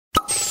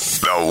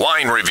The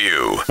Wine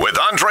Review with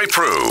Andre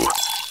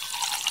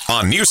Proulx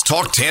on News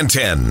Talk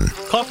 1010.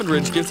 Coffin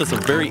Ridge gives us a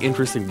very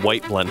interesting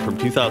white blend from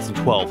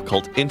 2012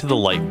 called Into the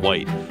Light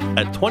White.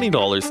 At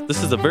 $20,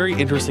 this is a very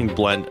interesting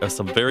blend of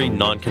some very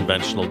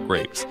non-conventional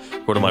grapes.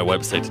 Go to my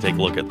website to take a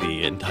look at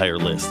the entire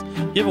list.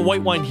 You have a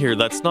white wine here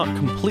that's not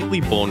completely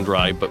bone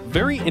dry, but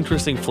very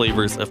interesting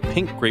flavors of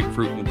pink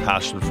grapefruit and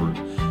passion fruit.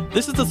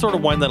 This is the sort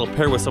of wine that'll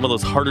pair with some of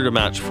those harder to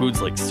match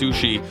foods like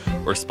sushi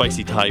or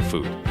spicy Thai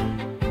food.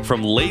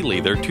 From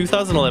Lailey, their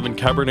 2011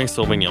 Cabernet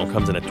Sauvignon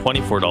comes in at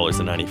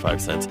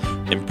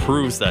 $24.95 and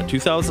proves that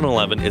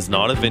 2011 is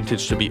not a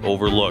vintage to be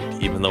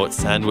overlooked, even though it's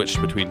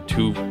sandwiched between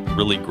two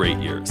really great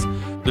years.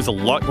 There's a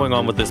lot going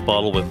on with this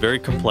bottle with very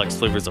complex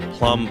flavors of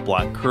plum,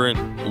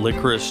 blackcurrant,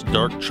 licorice,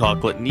 dark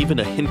chocolate, and even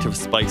a hint of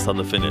spice on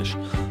the finish.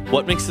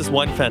 What makes this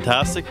wine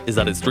fantastic is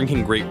that it's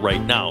drinking great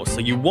right now, so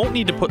you won't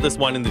need to put this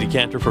wine in the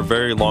decanter for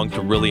very long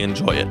to really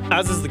enjoy it.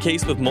 As is the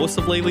case with most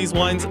of Lailey's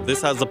wines,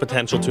 this has the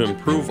potential to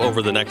improve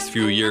over the next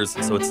few years,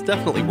 so it's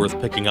definitely worth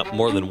picking up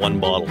more than one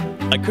bottle.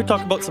 I could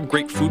talk about some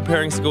great food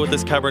pairings to go with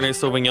this Cabernet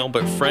Sauvignon,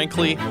 but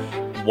frankly,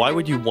 why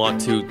would you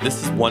want to?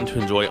 This is one to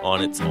enjoy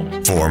on its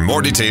own. For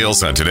more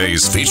details on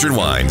today's featured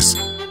wines,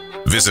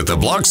 visit the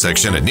blog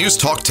section at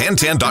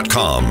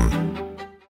newstalk1010.com.